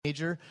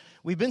Major.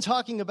 We've been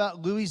talking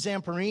about Louis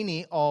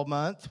Zamperini all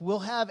month. We'll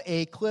have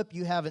a clip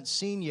you haven't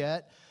seen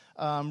yet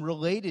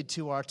related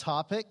to our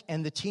topic,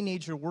 and the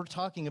teenager we're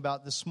talking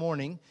about this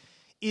morning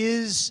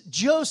is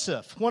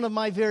Joseph, one of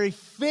my very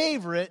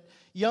favorite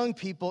young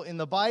people in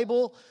the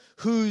Bible,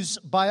 whose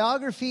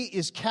biography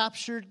is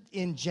captured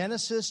in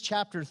Genesis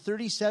chapter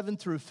 37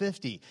 through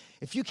 50.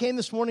 If you came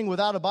this morning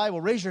without a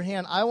Bible, raise your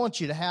hand. I want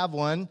you to have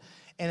one.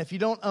 And if you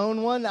don't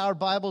own one, our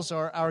Bibles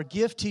are our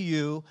gift to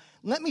you.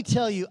 Let me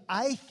tell you,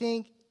 I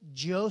think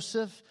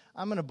Joseph,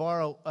 I'm going to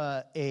borrow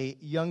a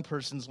young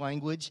person's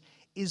language,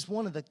 is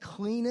one of the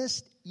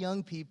cleanest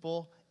young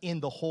people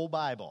in the whole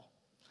Bible.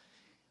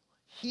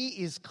 He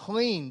is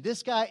clean.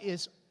 This guy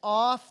is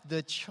off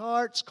the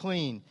charts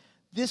clean.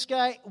 This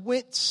guy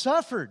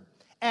suffered.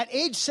 At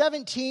age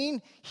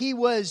 17, he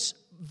was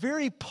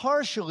very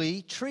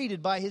partially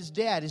treated by his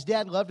dad. His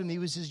dad loved him. He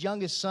was his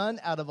youngest son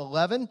out of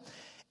 11.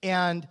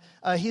 And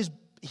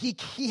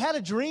he had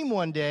a dream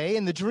one day,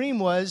 and the dream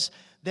was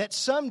that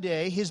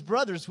someday his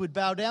brothers would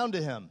bow down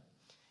to him.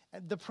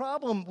 And the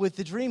problem with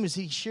the dream is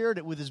he shared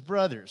it with his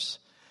brothers.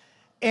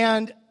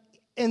 And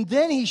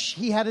then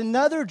he had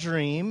another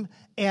dream,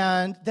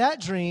 and that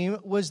dream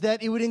was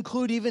that it would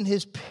include even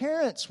his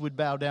parents would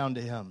bow down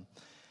to him.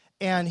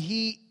 And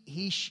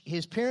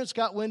his parents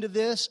got wind of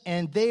this,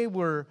 and they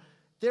were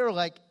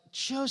like,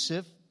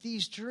 Joseph,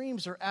 these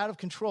dreams are out of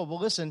control. Well,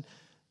 listen,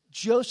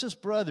 Joseph's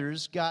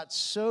brothers got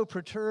so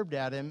perturbed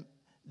at him,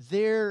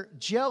 their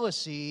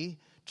jealousy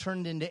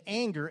turned into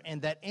anger,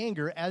 and that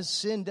anger, as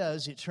sin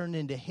does, it turned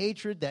into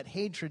hatred. That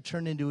hatred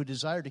turned into a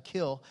desire to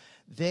kill.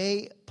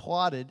 They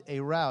plotted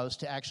a ruse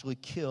to actually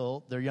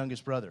kill their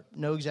youngest brother.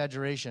 No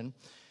exaggeration.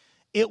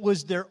 It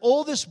was their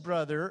oldest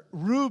brother,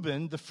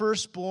 Reuben, the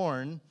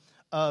firstborn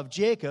of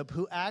Jacob,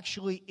 who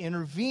actually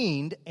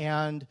intervened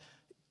and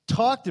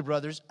talked the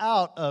brothers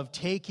out of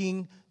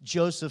taking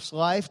Joseph's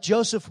life.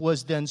 Joseph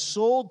was then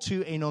sold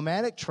to a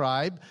nomadic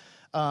tribe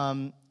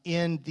in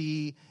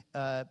the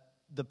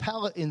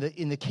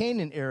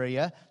Canaan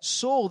area,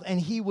 sold, and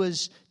he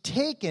was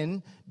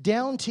taken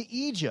down to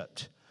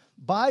Egypt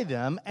by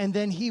them, and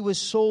then he was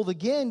sold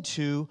again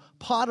to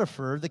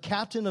Potiphar, the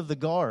captain of the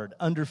guard,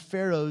 under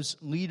Pharaoh's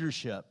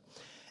leadership.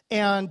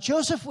 And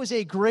Joseph was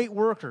a great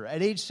worker.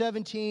 At age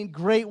 17,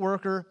 great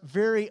worker,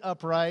 very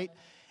upright,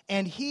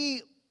 and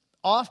he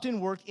often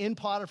worked in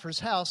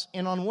Potiphar's house,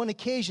 and on one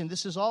occasion,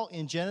 this is all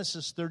in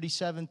Genesis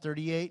 37,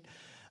 38,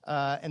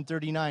 and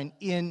 39,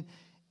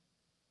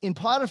 in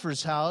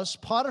Potiphar's house,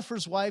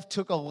 Potiphar's wife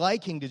took a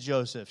liking to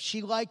Joseph.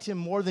 She liked him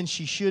more than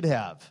she should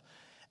have,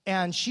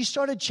 and she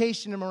started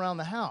chasing him around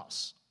the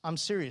house. I'm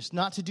serious,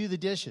 not to do the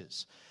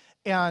dishes.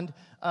 And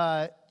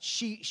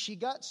she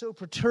got so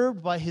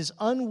perturbed by his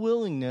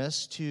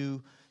unwillingness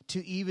to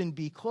even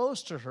be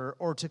close to her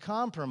or to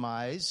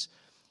compromise,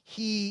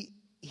 he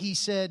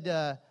said,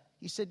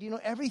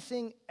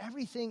 everything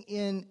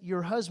in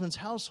your husband's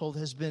household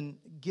has been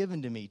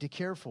given to me to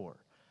care for.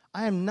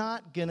 I am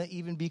not going to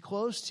even be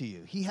close to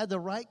you. He had the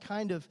right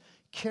kind of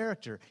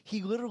character.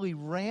 He literally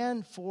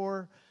ran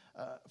for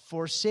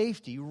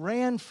safety,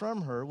 ran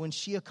from her when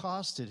she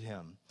accosted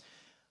him.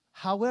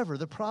 However,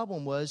 the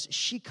problem was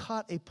she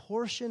caught a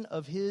portion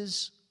of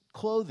his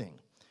clothing.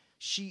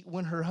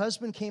 When her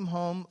husband came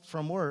home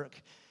from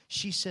work,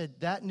 she said,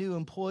 "That new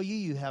employee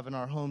you have in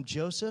our home,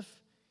 Joseph,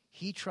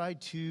 he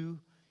tried to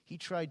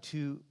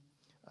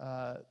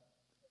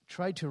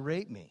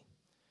rape me."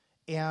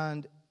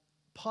 And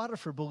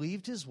Potiphar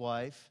believed his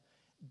wife.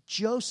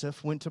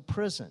 Joseph went to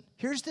prison.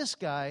 Here's this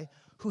guy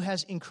who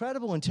has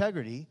incredible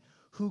integrity,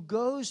 who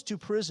goes to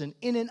prison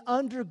in an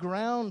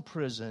underground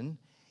prison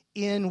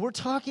we're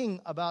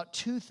talking about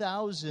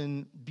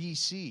 2000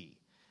 BC,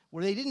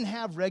 where they didn't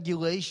have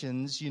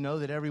regulations,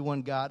 that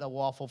everyone got a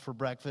waffle for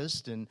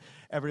breakfast and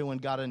everyone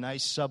got a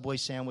nice Subway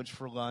sandwich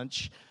for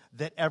lunch,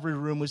 that every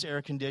room was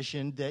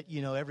air-conditioned, that,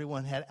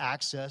 everyone had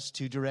access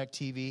to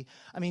DirecTV.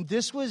 I mean,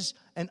 this was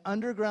an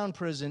underground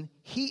prison.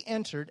 He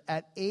entered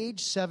at age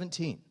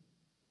 17.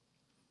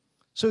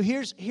 So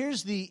here's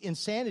the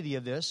insanity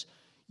of this.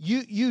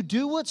 You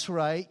do what's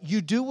right, you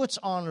do what's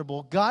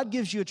honorable, God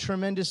gives you a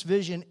tremendous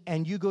vision,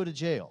 and you go to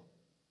jail.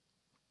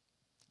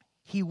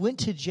 He went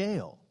to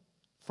jail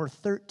for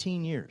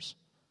 13 years.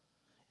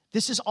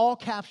 This is all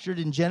captured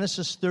in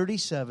Genesis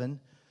 37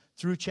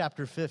 through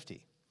chapter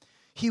 50.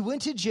 He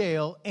went to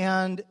jail,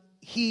 and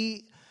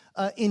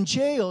in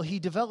jail, he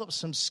developed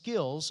some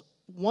skills.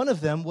 One of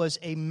them was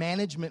a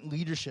management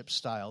leadership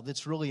style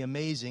that's really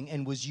amazing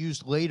and was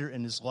used later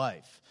in his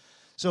life.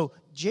 So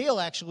jail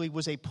actually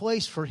was a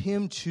place for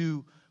him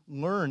to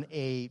learn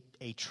a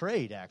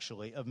trade,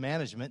 actually, of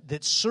management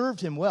that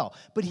served him well.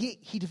 But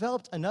he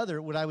developed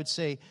another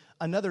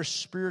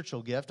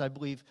spiritual gift. I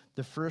believe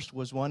the first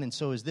was one, and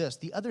so is this.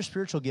 The other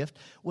spiritual gift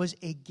was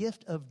a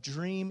gift of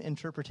dream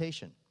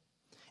interpretation.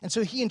 And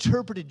so he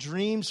interpreted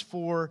dreams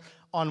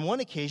on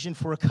one occasion,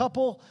 for a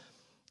couple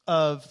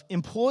of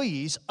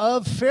employees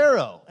of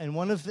Pharaoh,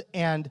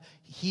 and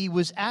he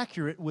was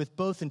accurate with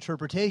both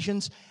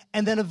interpretations.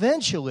 And then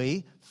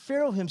eventually,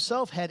 Pharaoh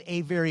himself had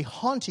a very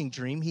haunting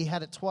dream. He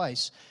had it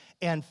twice,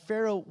 and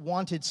Pharaoh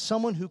wanted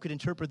someone who could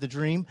interpret the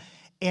dream.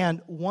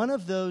 And one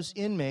of those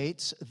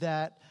inmates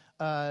that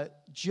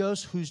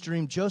whose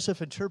dream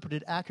Joseph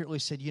interpreted accurately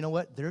said, you know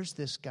what, there's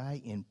this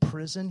guy in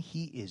prison.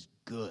 He is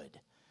good.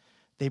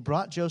 They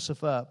brought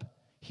Joseph up.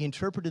 He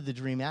interpreted the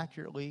dream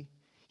accurately.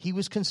 He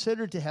was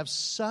considered to have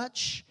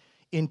such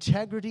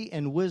integrity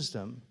and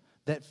wisdom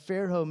that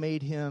Pharaoh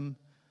made him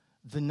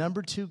the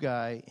number 2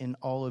 guy in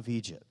all of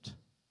Egypt.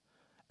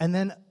 And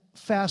then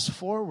fast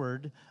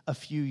forward a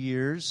few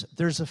years,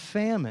 there's a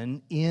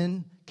famine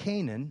in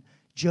Canaan,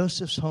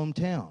 Joseph's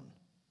hometown.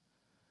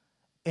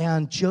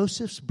 And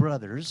Joseph's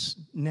brothers,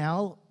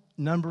 now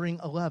numbering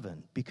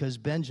 11, because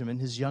Benjamin,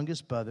 his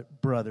youngest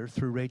brother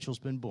through Rachel's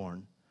been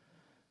born,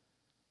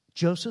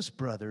 Joseph's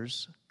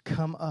brothers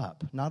come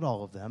up, not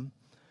all of them.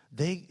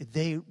 They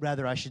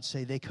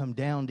come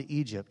down to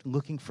Egypt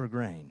looking for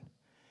grain.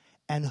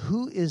 And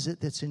who is it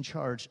that's in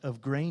charge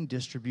of grain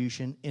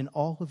distribution in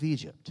all of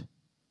Egypt?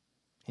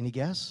 Any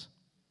guess?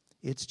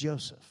 It's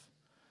Joseph.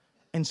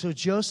 And so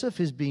Joseph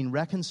is being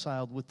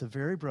reconciled with the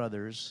very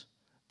brothers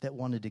that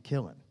wanted to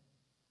kill him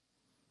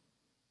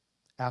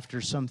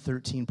after some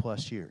 13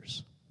 plus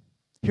years.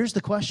 Here's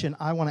the question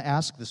I want to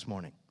ask this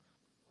morning.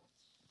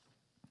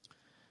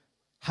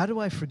 How do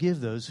I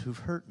forgive those who've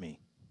hurt me?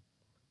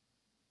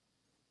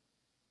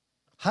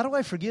 How do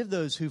I forgive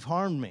those who've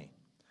harmed me?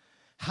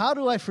 How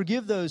do I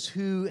forgive those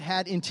who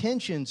had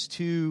intentions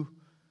to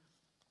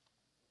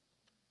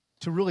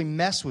really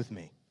mess with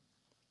me?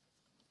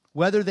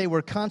 Whether they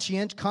were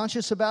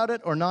conscious about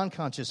it or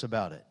non-conscious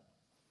about it.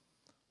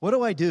 What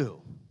do I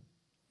do?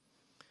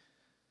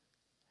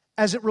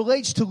 As it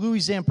relates to Louis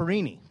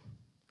Zamperini,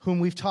 whom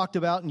we've talked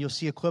about, and you'll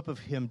see a clip of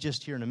him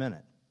just here in a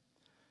minute.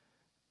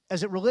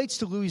 As it relates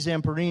to Louis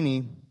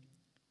Zamperini,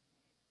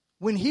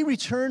 when he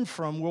returned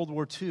from World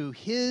War II,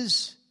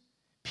 his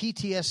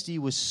PTSD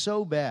was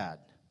so bad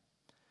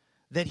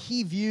that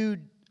he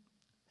viewed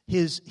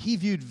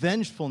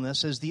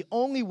vengefulness as the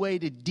only way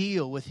to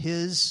deal with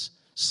his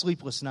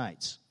sleepless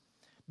nights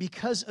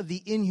because of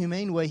the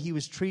inhumane way he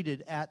was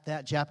treated at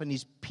that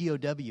Japanese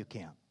POW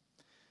camp.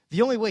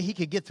 The only way he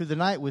could get through the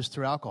night was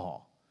through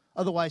alcohol.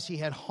 Otherwise, he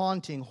had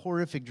haunting,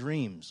 horrific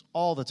dreams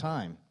all the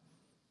time.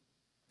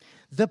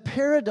 The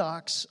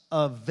paradox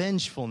of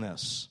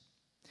vengefulness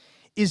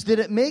is that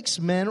it makes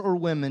men or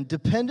women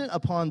dependent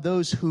upon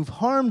those who've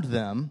harmed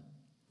them,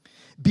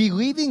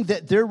 believing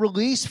that their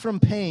release from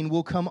pain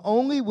will come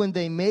only when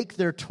they make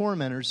their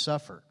tormentors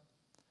suffer.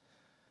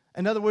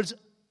 In other words,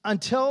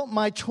 until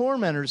my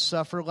tormentors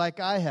suffer like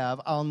I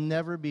have, I'll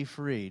never be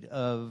freed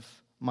of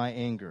my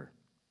anger.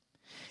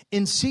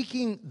 In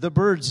seeking the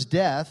bird's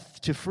death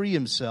to free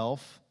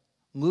himself,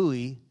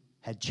 Louis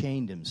had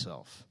chained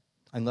himself.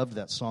 I loved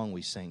that song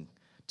we sang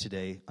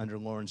today under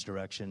Lauren's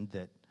direction,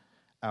 that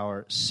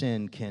our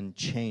sin can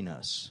chain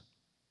us.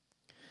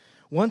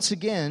 Once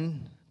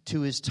again,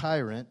 to his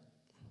tyrant,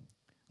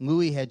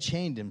 Louis had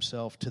chained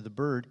himself to the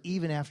bird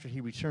even after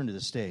he returned to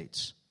the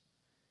States.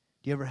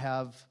 Do you ever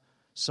have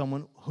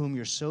someone whom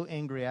you're so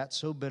angry at,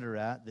 so bitter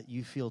at, that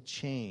you feel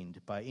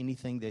chained by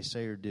anything they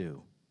say or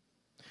do?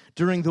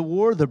 During the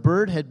war, the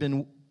bird had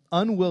been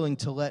unwilling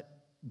to let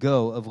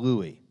go of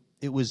Louis.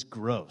 It was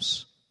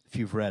gross, if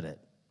you've read it.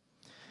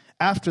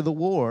 After the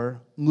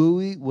war,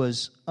 Louis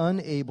was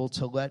unable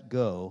to let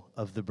go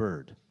of the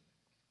bird.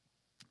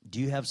 Do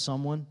you have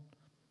someone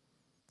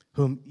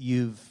whom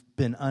you've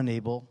been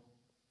unable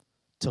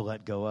to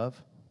let go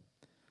of?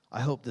 I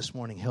hope this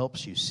morning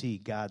helps you see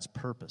God's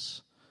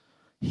purpose.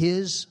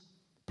 His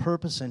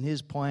purpose and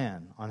His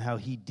plan on how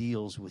He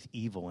deals with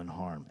evil and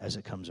harm as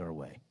it comes our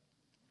way.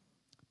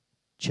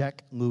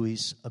 Check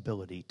Louis'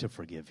 ability to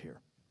forgive here.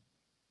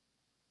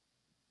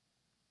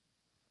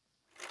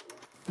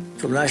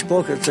 So when I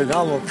spoke at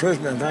Sagamo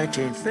Prison in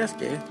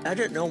 1950, I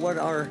didn't know what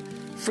our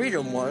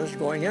freedom was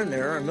going in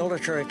there, a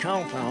military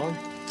compound.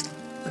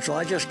 And so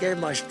I just gave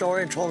my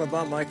story and told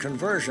about my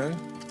conversion.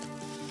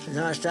 And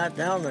then I sat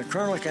down, and the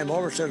colonel came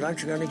over and said,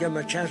 aren't you going to give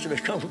them a chance to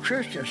become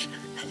Christians?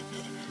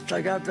 So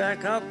I got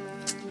back up,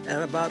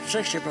 and about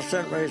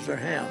 60% raised their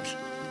hands.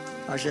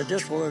 I said,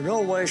 this will in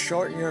no way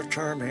shorten your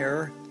term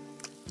here.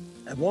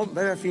 It won't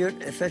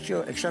benefit you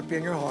except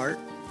in your heart.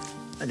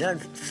 And then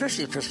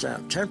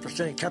 50%,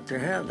 10% kept their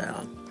hand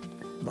down,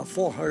 about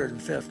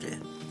 450.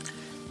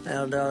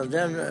 And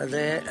then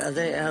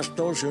they asked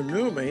those who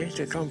knew me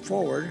to come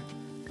forward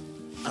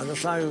on the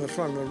side of the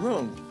front of the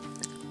room.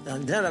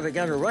 And then I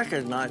began to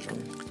recognize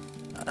them.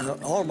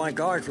 All my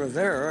guards were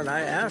there, and I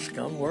asked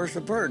them, where's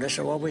the bird? They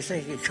said, well, we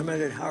think he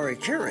committed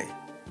harikiri.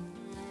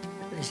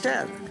 He's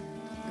dead.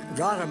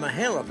 Dragan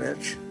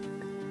Mihailovich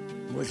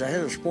was the head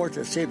of sports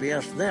at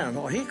CBS then.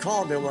 Well, he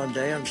called me one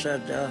day and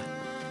said,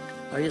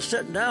 are you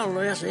sitting down?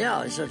 I said,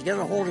 yeah. He said, get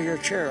a hold of your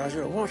chair. I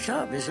said, what's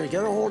up? He said,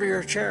 get a hold of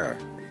your chair.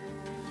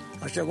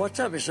 I said, what's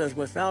up? He says,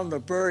 we found the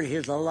bird.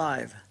 He's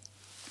alive.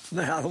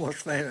 Man, I almost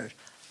fainted.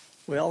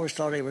 We always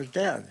thought he was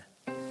dead.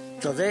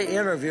 So they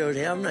interviewed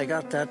him. They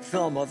got that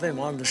film of him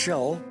on the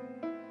show.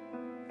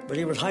 But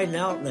he was hiding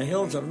out in the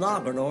hills of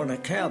Nagano in a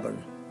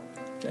cabin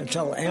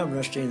until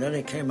amnesty. And then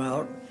he came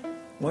out.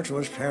 went to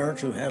his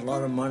parents who had a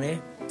lot of money,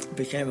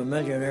 became a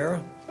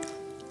millionaire.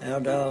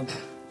 And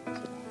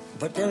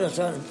but then as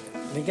I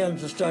began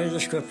to study the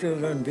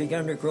Scriptures and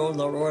began to grow in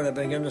the Lord, I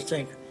began to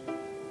think,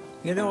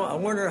 I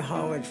wonder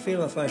how I'd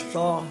feel if I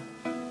saw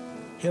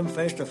him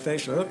face to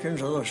face, look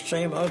into those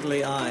same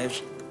ugly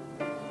eyes.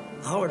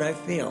 How would I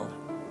feel?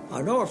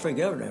 I know I've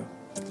forgiven him,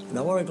 and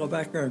I want to go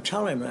back there and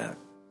tell him that.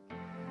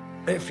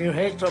 If you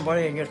hate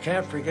somebody and you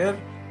can't forgive,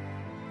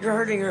 you're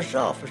hurting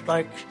yourself. It's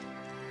like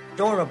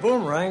throwing a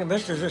boomerang,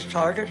 misses its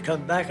target,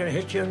 comes back and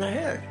hits you in the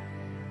head.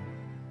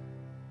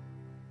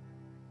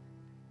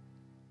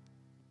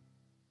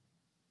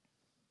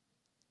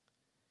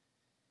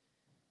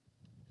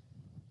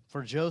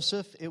 For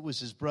Joseph, it was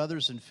his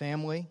brothers and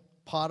family,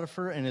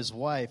 Potiphar and his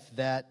wife,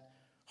 that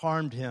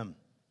harmed him,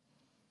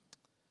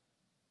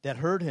 that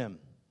hurt him,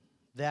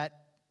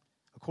 that,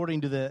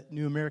 according to the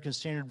New American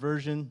Standard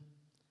Version,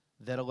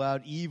 that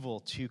allowed evil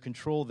to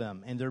control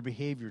them and their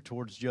behavior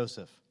towards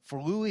Joseph. For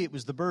Louis, it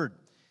was the bird,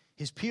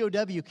 his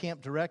POW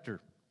camp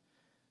director,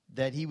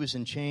 that he was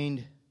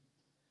enchained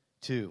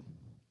to.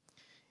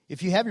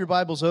 If you have your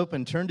Bibles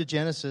open, turn to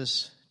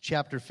Genesis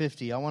chapter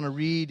 50. I want to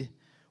read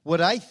what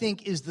I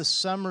think is the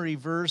summary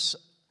verse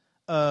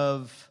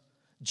of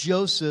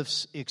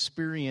Joseph's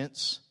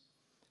experience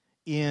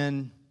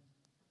in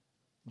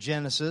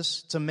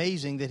Genesis. It's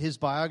amazing that his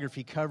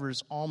biography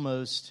covers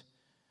almost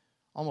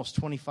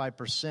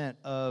 25%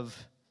 of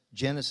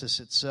Genesis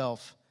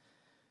itself.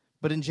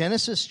 But in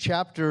Genesis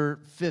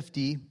chapter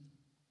 50,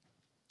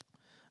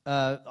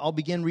 I'll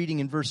begin reading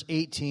in verse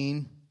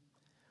 18.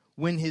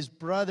 When his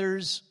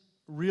brothers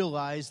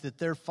realized that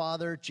their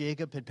father,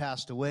 Jacob, had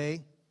passed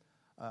away,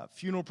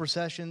 funeral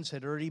processions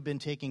had already been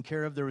taken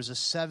care of. There was a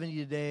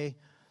 70-day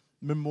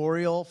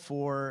memorial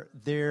for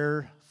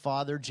their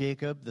father,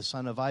 Jacob, the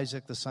son of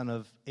Isaac, the son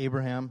of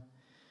Abraham.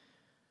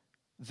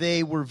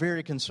 They were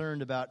very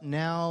concerned about,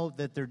 now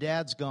that their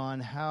dad's gone,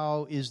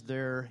 how is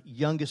their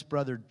youngest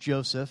brother,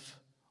 Joseph,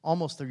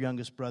 almost their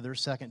youngest brother,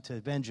 second to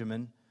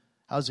Benjamin,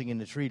 how's he going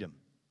to treat him?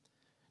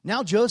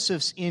 Now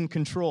Joseph's in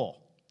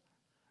control,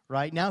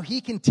 right? Now he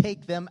can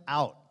take them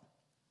out.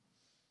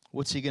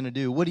 What's he going to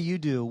do? What do you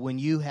do when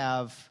you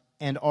have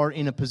and are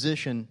in a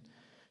position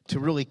to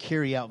really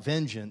carry out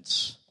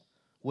vengeance?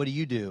 What do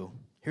you do?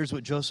 Here's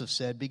what Joseph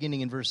said,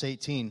 beginning in verse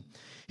 18.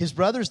 His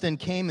brothers then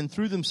came and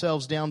threw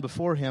themselves down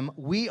before him.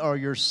 "We are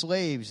your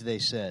slaves," they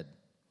said.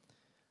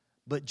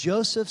 But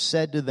Joseph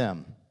said to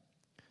them,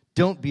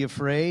 "Don't be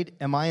afraid.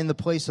 Am I in the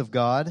place of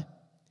God?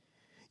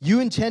 You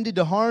intended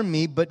to harm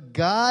me, but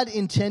God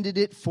intended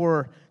it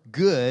for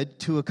good,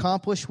 to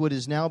accomplish what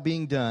is now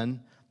being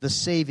done, the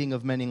saving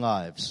of many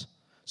lives.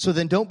 So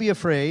then don't be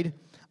afraid.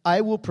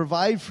 I will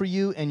provide for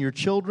you and your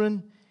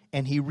children."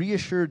 And he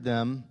reassured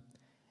them,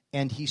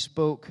 and he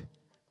spoke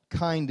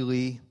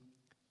kindly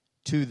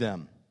to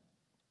them.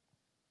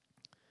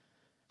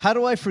 How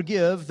do I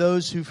forgive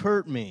those who've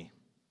hurt me?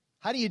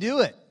 How do you do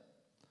it?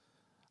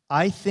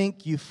 I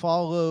think you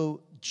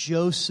follow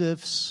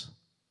Joseph's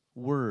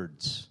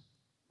words.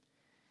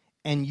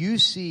 And you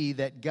see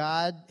that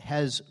God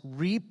has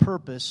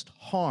repurposed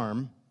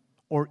harm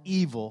or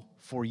evil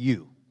for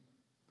you.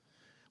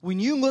 When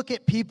you look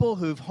at people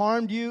who've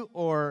harmed you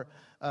or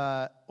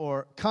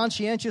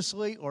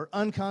conscientiously or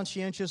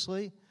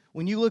unconscientiously,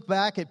 when you look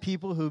back at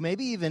people who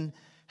maybe even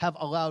have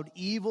allowed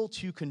evil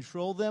to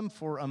control them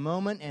for a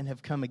moment and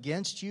have come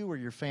against you or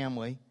your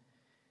family,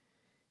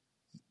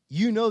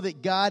 you know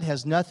that God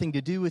has nothing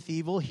to do with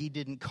evil. He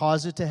didn't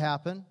cause it to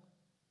happen.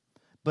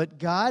 But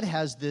God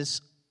has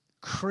this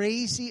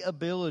crazy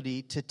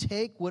ability to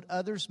take what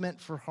others meant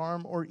for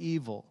harm or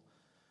evil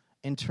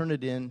and turn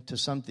it into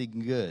something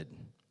good.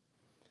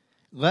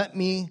 Let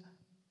me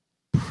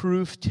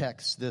proof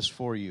text this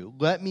for you.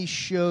 Let me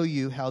show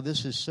you how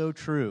this is so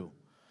true.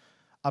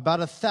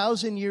 About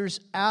 1,000 years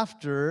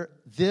after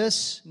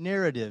this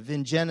narrative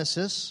in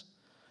Genesis,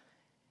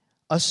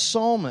 a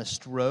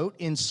psalmist wrote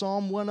in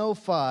Psalm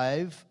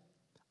 105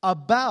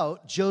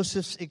 about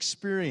Joseph's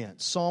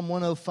experience. Psalm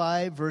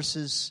 105,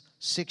 verses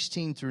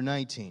 16 through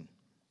 19.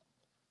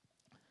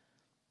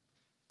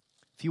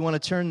 If you want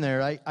to turn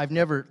there, I've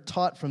never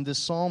taught from this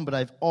psalm, but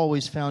I've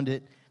always found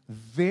it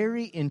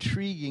very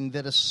intriguing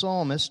that a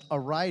psalmist, a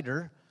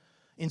writer,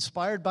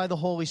 inspired by the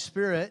Holy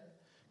Spirit,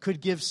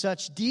 could give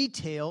such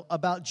detail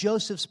about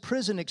Joseph's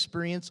prison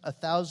experience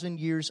 1,000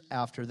 years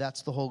after.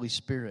 That's the Holy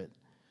Spirit.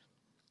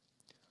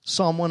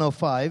 Psalm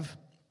 105,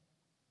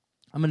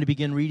 I'm going to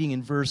begin reading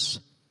in verse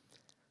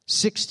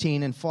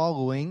 16 and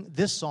following.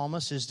 This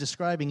psalmist is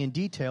describing in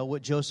detail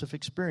what Joseph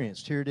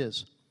experienced. Here it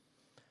is.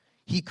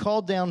 He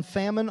called down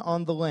famine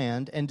on the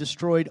land and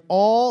destroyed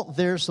all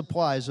their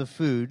supplies of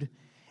food,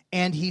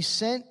 and he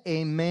sent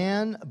a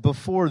man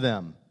before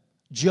them,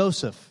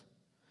 Joseph,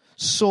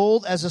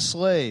 sold as a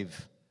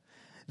slave.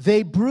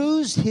 They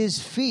bruised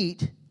his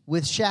feet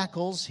with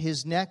shackles,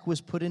 his neck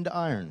was put into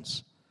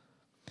irons.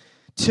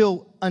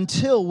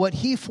 Until what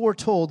he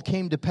foretold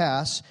came to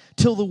pass,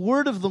 till the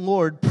word of the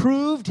Lord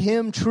proved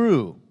him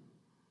true.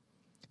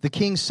 The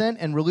king sent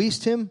and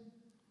released him.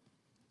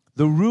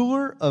 The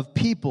ruler of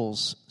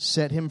peoples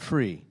set him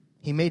free.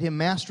 He made him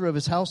master of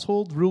his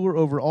household, ruler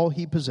over all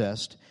he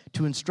possessed,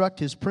 to instruct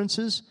his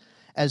princes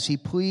as he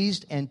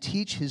pleased and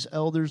teach his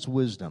elders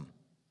wisdom.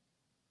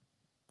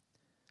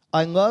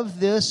 I love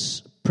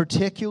this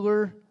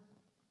particular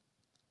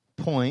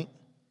point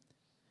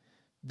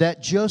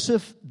that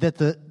Joseph, that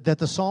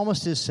the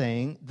psalmist is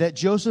saying, that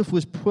Joseph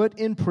was put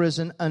in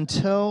prison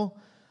until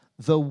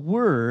the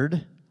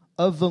word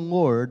of the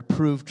Lord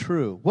proved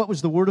true. What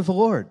was the word of the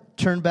Lord?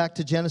 Turn back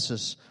to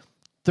Genesis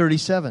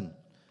 37.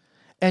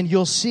 And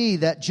you'll see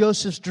that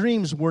Joseph's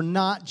dreams were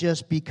not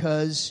just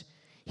because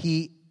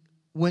he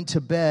went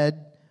to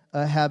bed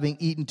having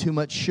eaten too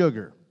much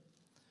sugar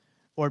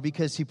or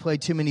because he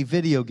played too many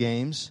video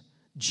games.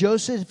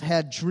 Joseph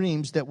had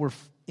dreams that were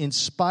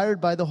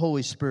inspired by the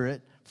Holy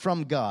Spirit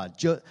from God.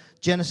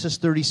 Genesis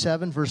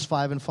 37, verse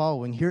 5 and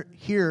following.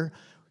 Here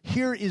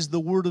is the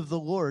word of the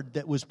Lord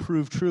that was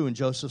proved true in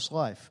Joseph's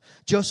life.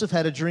 Joseph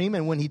had a dream,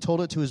 and when he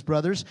told it to his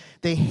brothers,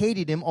 they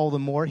hated him all the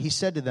more. He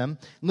said to them,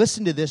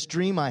 "Listen to this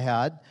dream I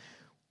had.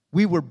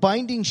 We were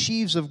binding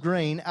sheaves of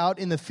grain out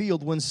in the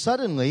field when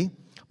suddenly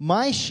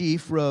my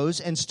sheaf rose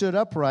and stood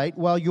upright,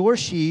 while your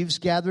sheaves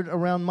gathered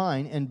around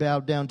mine and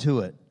bowed down to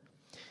it."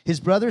 His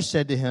brothers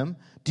said to him,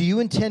 "Do you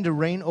intend to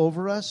reign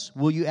over us?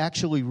 Will you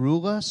actually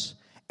rule us?"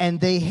 And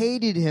they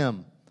hated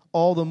him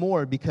all the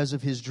more because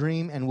of his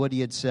dream and what he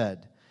had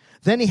said.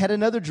 Then he had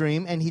another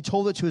dream, and he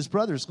told it to his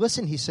brothers.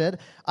 "Listen," he said,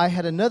 "I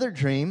had another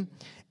dream,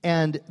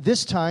 and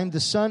this time the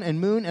sun and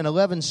moon and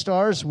 11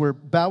 stars were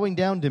bowing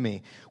down to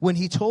me." When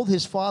he told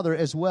his father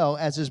as well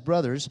as his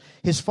brothers,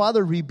 his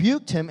father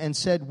rebuked him and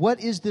said,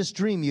 "What is this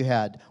dream you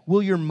had?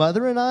 Will your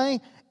mother and I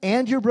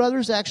and your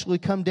brothers actually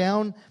come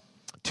down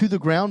to the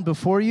ground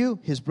before you?"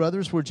 His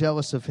brothers were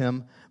jealous of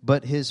him,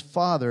 but his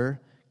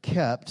father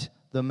kept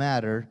the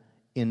matter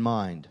in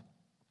mind.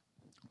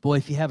 Boy,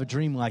 if you have a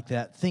dream like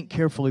that, think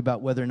carefully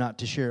about whether or not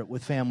to share it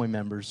with family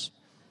members.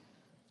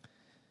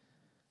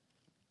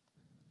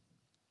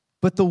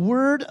 But the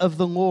word of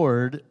the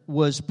Lord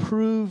was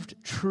proved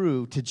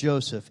true to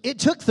Joseph. It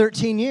took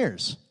 13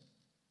 years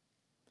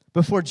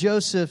before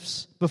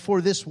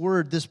this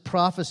word, this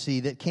prophecy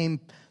that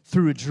came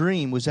through a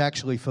dream was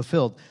actually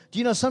fulfilled. Do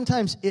you know,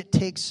 sometimes it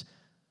takes,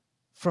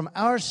 from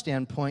our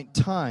standpoint,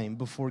 time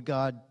before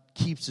God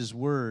keeps his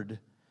word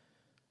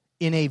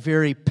in a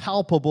very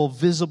palpable,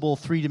 visible,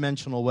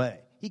 three-dimensional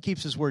way. He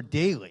keeps his word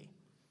daily.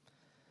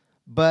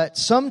 But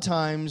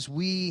sometimes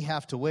we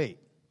have to wait.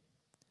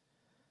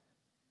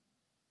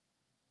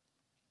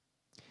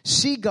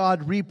 See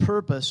God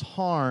repurpose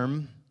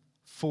harm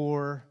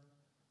or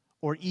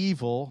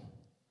evil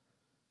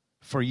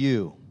for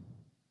you.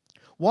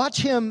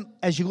 Watch him,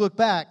 as you look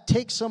back,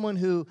 take someone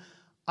who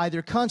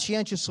either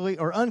conscientiously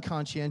or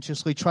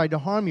unconscientiously tried to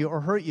harm you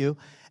or hurt you,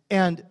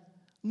 and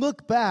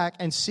look back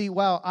and see,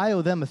 wow, I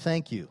owe them a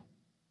thank you.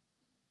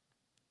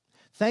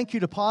 Thank you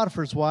to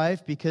Potiphar's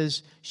wife,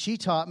 because she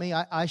taught me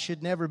I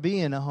should never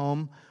be in a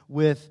home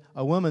with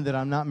a woman that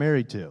I'm not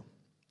married to.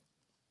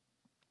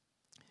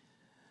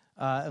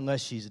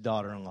 Unless she's a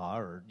daughter-in-law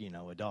or,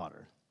 a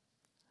daughter.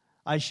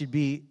 I should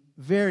be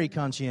very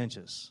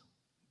conscientious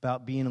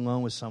about being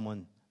alone with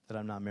someone that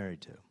I'm not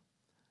married to.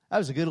 That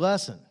was a good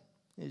lesson.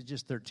 It was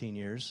just 13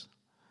 years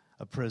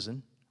of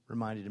prison.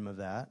 Reminded him of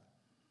that.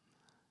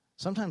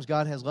 Sometimes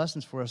God has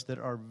lessons for us that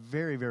are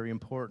very, very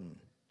important.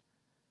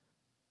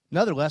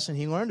 Another lesson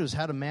he learned was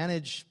how to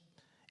manage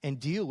and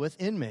deal with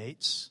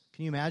inmates.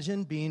 Can you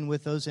imagine being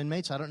with those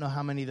inmates? I don't know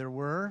how many there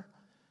were.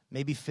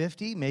 Maybe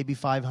 50, maybe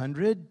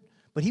 500.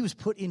 But he was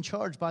put in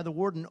charge by the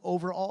warden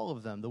over all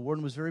of them. The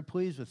warden was very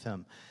pleased with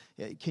him.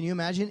 Can you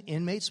imagine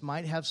inmates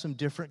might have some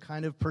different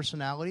kind of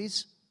personality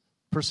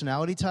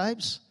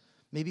types?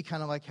 Maybe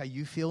kind of like how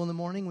you feel in the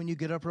morning when you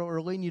get up real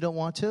early and you don't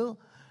want to,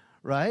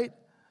 right?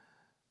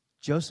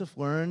 Joseph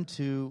learned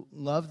to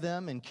love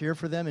them and care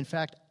for them. In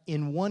fact,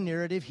 in one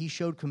narrative, he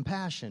showed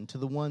compassion to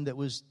the one that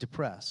was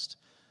depressed.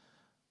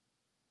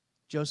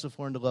 Joseph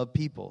learned to love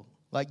people.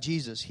 Like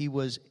Jesus, he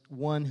was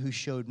one who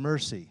showed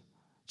mercy.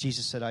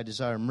 Jesus said, "I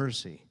desire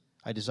mercy.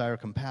 I desire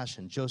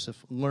compassion."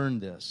 Joseph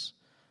learned this.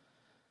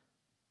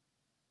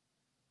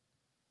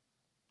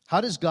 How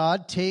does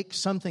God take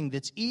something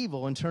that's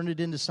evil and turn it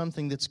into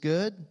something that's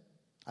good?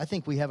 I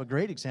think we have a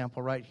great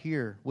example right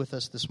here with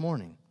us this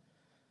morning.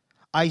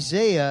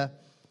 Isaiah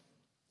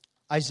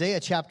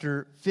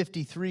chapter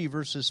 53,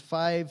 verses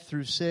 5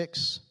 through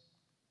 6.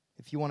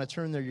 If you want to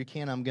turn there, you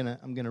can. I'm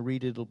gonna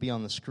read it. It'll be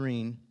on the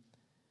screen.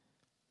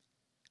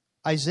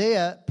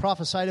 Isaiah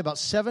prophesied about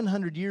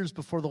 700 years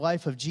before the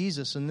life of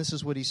Jesus, and this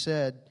is what he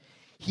said.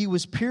 "He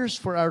was pierced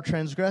for our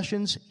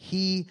transgressions.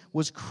 He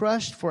was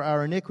crushed for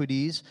our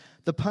iniquities.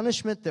 The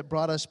punishment that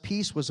brought us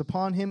peace was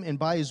upon him, and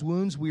by his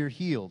wounds we are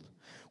healed.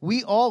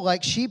 We all,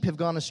 like sheep, have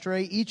gone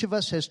astray. Each of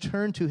us has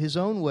turned to his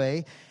own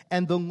way,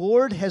 and the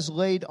Lord has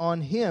laid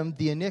on him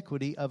the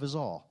iniquity of us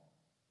all."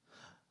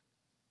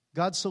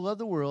 God so loved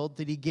the world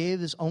that he gave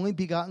his only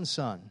begotten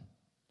Son,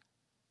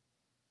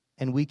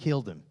 and we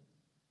killed him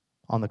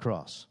on the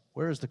cross.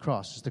 Where is the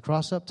cross? Is the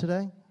cross up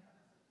today?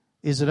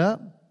 Is it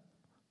up?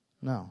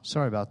 No,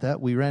 sorry about that.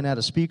 We ran out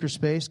of speaker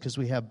space because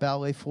we have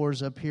ballet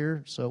floors up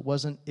here, so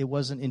it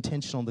wasn't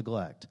intentional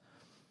neglect.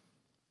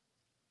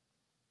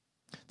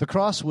 The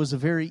cross was a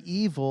very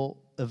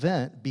evil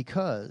event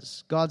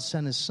because God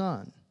sent his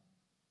son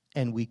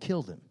and we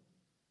killed him.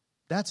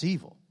 That's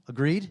evil.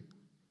 Agreed?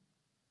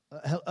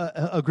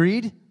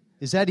 Agreed?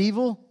 Is that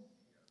evil?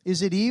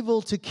 Is it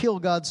evil to kill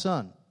God's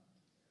son?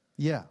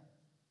 Yeah.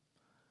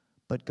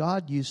 But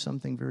God used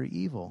something very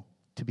evil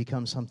to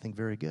become something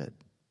very good.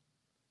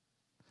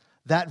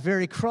 That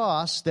very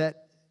cross,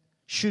 that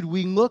should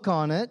we look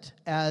on it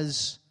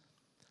as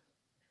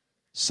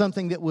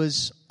something that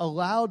was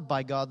allowed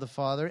by God the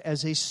Father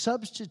as a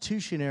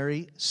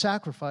substitutionary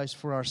sacrifice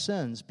for our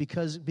sins,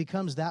 because it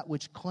becomes that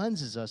which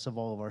cleanses us of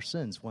all of our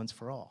sins once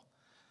for all.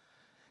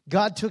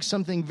 God took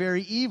something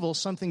very evil,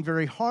 something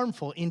very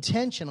harmful,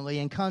 intentionally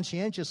and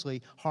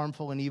conscientiously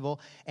harmful and evil,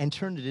 and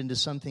turned it into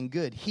something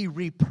good. He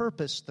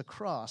repurposed the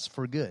cross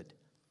for good.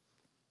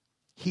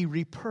 He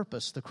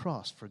repurposed the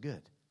cross for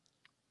good.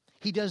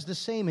 He does the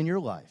same in your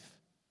life.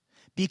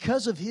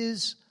 Because of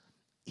his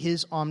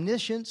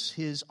omniscience,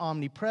 his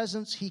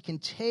omnipresence, he can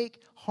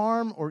take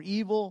harm or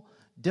evil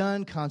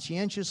done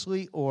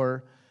conscientiously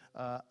or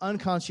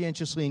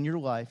unconscientiously in your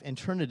life and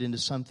turn it into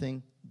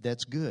something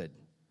that's good.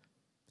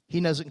 He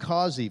doesn't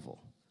cause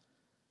evil,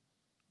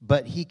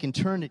 but he can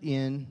turn it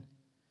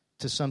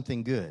into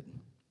something good.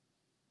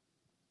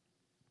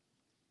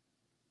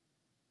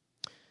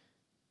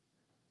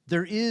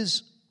 There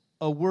is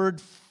a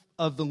word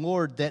of the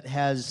Lord that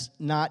has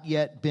not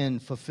yet been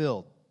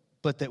fulfilled,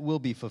 but that will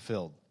be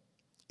fulfilled.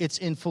 It's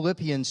in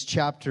Philippians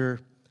chapter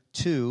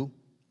 2,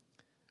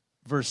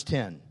 verse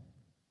 10.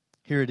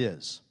 Here it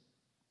is.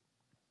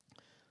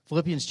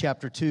 Philippians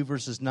chapter 2,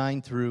 verses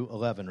 9 through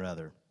 11,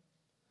 rather.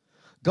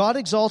 God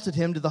exalted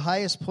him to the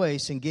highest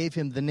place and gave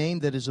him the name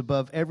that is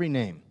above every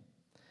name,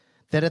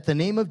 that at the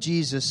name of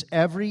Jesus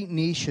every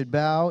knee should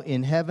bow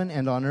in heaven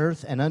and on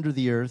earth and under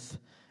the earth,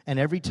 and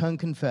every tongue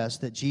confess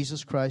that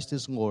Jesus Christ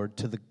is Lord,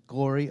 to the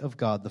glory of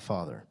God the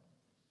Father.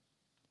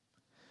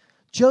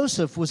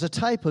 Joseph was a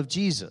type of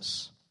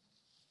Jesus.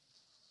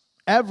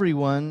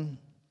 Everyone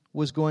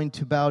was going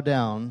to bow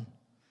down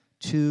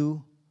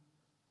to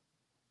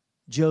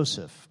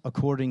Joseph,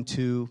 according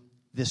to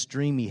this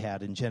dream he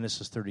had in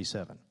Genesis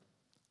 37.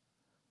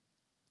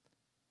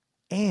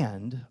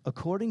 And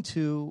according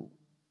to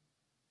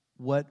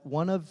what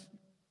one of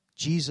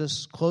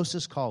Jesus'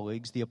 closest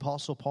colleagues, the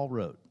Apostle Paul,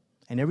 wrote,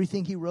 and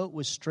everything he wrote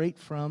was straight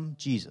from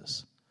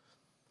Jesus,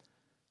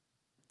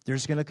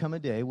 there's going to come a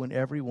day when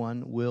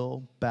everyone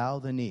will bow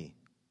the knee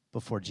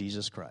before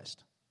Jesus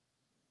Christ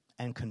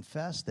and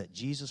confess that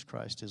Jesus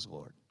Christ is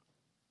Lord.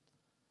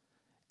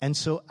 And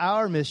so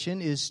our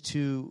mission is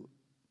to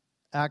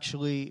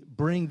actually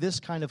bring this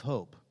kind of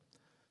hope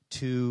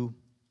to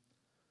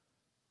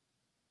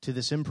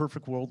this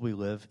imperfect world we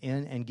live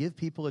in and give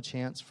people a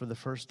chance for the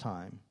first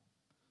time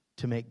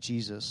to make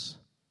Jesus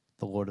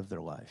the Lord of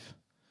their life,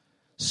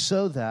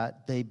 so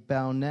that they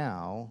bow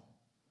now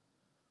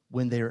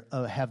when they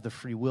have the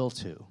free will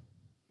to.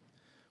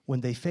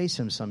 When they face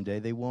him someday,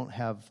 they won't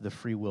have the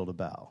free will to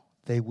bow.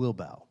 They will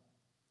bow.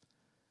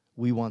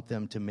 We want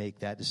them to make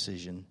that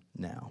decision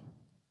now.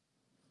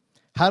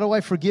 How do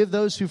I forgive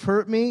those who've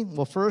hurt me?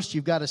 Well, first,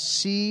 you've got to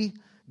see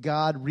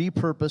God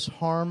repurpose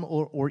harm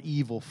or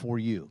evil for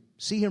you.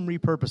 See him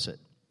repurpose it.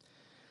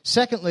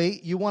 Secondly,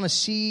 you want to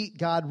see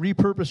God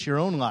repurpose your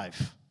own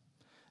life.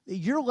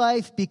 Your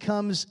life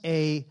becomes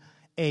a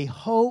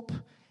hope,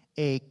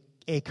 a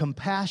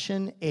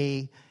compassion,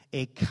 a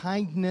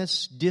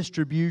kindness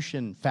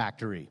distribution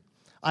factory.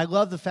 I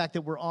love the fact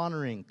that we're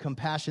honoring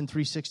Compassion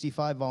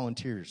 365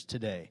 volunteers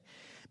today,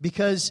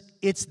 because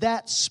it's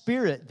that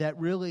spirit that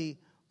really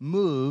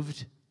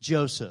moved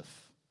Joseph.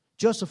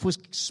 Joseph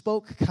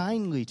spoke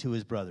kindly to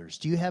his brothers.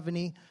 Do you have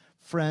any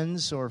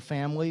friends or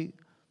family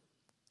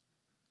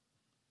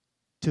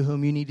to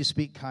whom you need to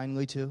speak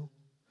kindly to?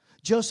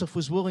 Joseph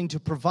was willing to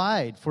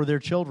provide for their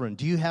children.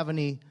 Do you have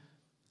any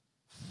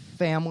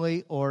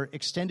family or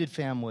extended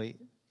family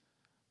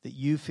that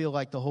you feel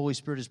like the Holy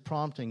Spirit is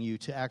prompting you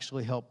to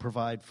actually help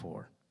provide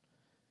for?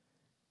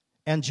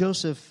 And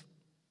Joseph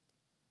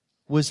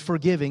was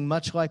forgiving,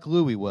 much like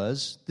Louis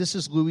was. This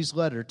is Louis's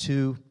letter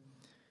to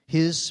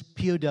his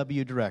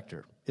POW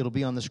director. It'll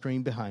be on the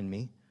screen behind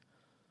me.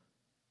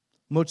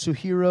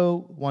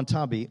 Motsuhiro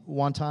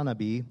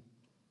Watanabe,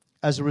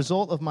 as a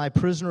result of my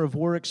prisoner of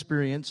war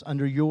experience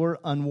under your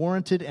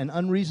unwarranted and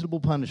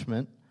unreasonable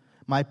punishment,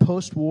 my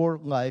post-war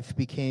life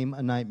became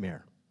a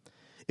nightmare.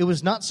 It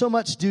was not so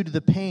much due to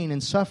the pain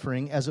and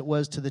suffering as it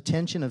was to the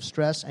tension of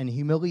stress and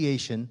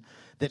humiliation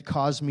that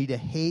caused me to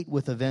hate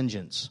with a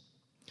vengeance.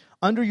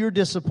 Under your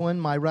discipline,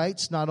 my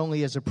rights, not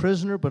only as a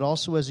prisoner but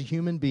also as a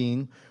human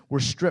being, were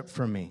stripped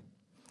from me.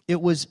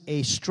 It was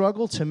a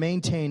struggle to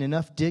maintain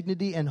enough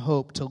dignity and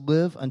hope to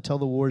live until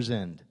the war's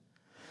end.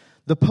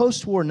 The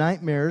post-war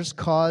nightmares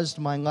caused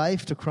my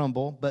life to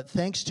crumble, but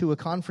thanks to a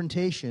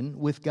confrontation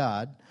with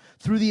God,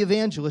 through the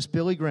evangelist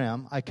Billy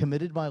Graham, I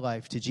committed my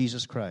life to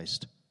Jesus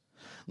Christ.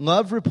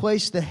 Love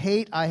replaced the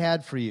hate I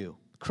had for you.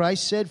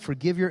 Christ said,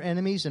 forgive your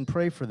enemies and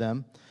pray for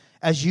them.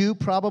 As you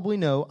probably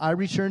know, I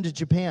returned to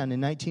Japan in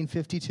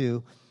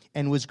 1952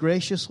 and was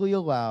graciously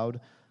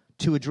allowed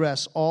to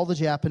address all the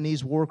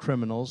Japanese war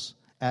criminals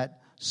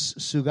at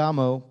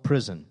Sugamo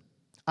prison.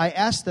 I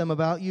asked them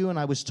about you, and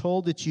I was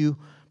told that you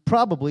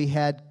probably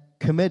had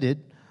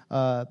committed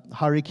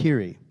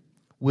harikiri,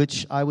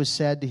 which I was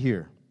sad to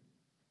hear.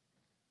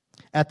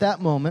 At that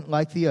moment,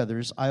 like the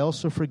others, I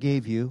also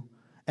forgave you,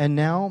 and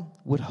now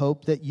would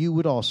hope that you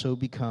would also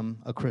become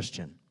a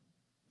Christian.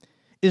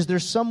 Is there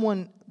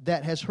someone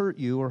that has hurt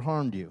you or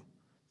harmed you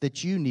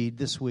that you need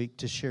this week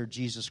to share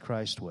Jesus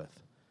Christ with?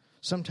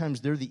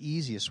 Sometimes they're the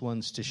easiest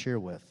ones to share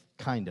with,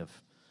 kind of.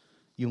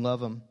 You love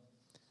them,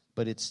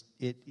 but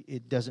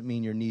it doesn't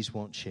mean your knees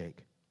won't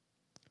shake.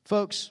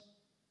 Folks,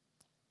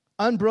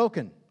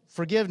 unbroken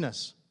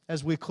forgiveness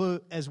as we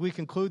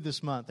conclude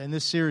this month and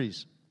this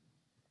series.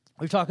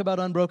 We've talked about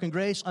unbroken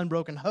grace,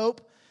 unbroken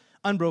hope,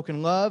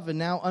 unbroken love, and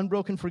now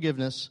unbroken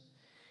forgiveness.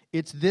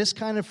 It's this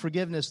kind of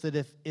forgiveness that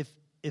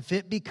if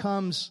it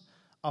becomes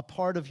a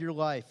part of your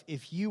life,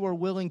 if you are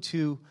willing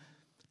to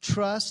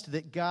trust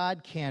that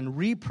God can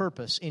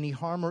repurpose any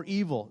harm or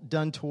evil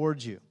done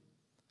towards you,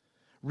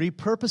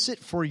 repurpose it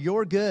for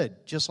your good,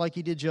 just like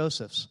He did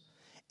Joseph's.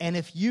 And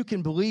if you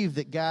can believe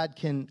that God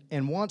can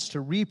and wants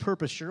to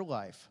repurpose your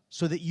life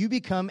so that you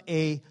become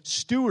a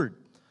steward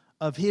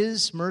of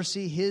His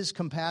mercy, His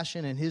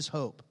compassion, and His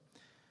hope,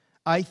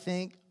 I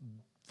think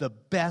the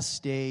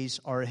best days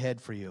are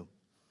ahead for you.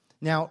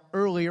 Now,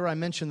 earlier I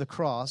mentioned the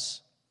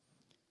cross.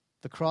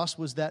 The cross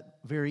was that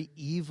very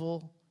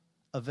evil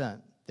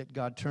event that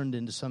God turned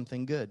into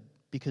something good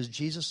because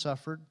Jesus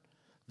suffered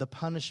the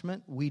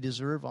punishment we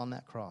deserve on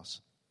that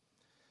cross.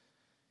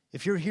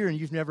 If you're here and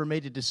you've never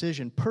made a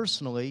decision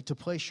personally to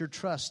place your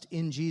trust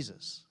in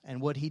Jesus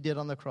and what He did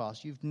on the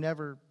cross, you've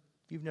never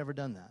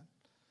done that.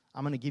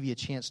 I'm going to give you a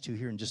chance to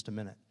here in just a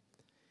minute.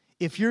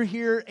 If you're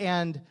here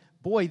and,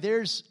 boy,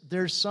 there's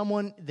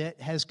someone that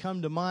has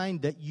come to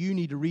mind that you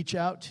need to reach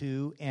out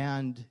to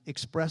and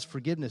express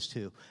forgiveness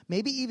to,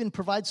 maybe even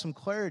provide some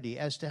clarity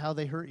as to how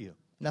they hurt you.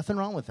 Nothing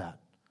wrong with that.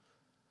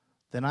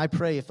 Then I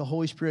pray if the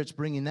Holy Spirit's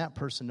bringing that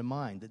person to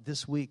mind, that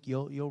this week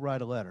you'll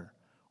write a letter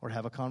or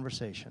have a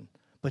conversation.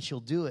 But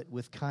you'll do it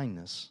with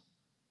kindness.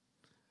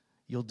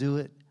 You'll do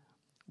it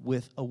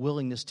with a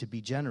willingness to be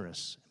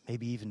generous,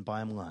 maybe even buy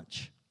them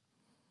lunch.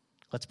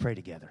 Let's pray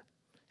together.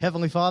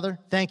 Heavenly Father,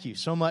 thank you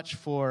so much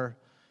for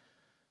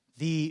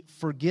the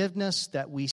forgiveness that we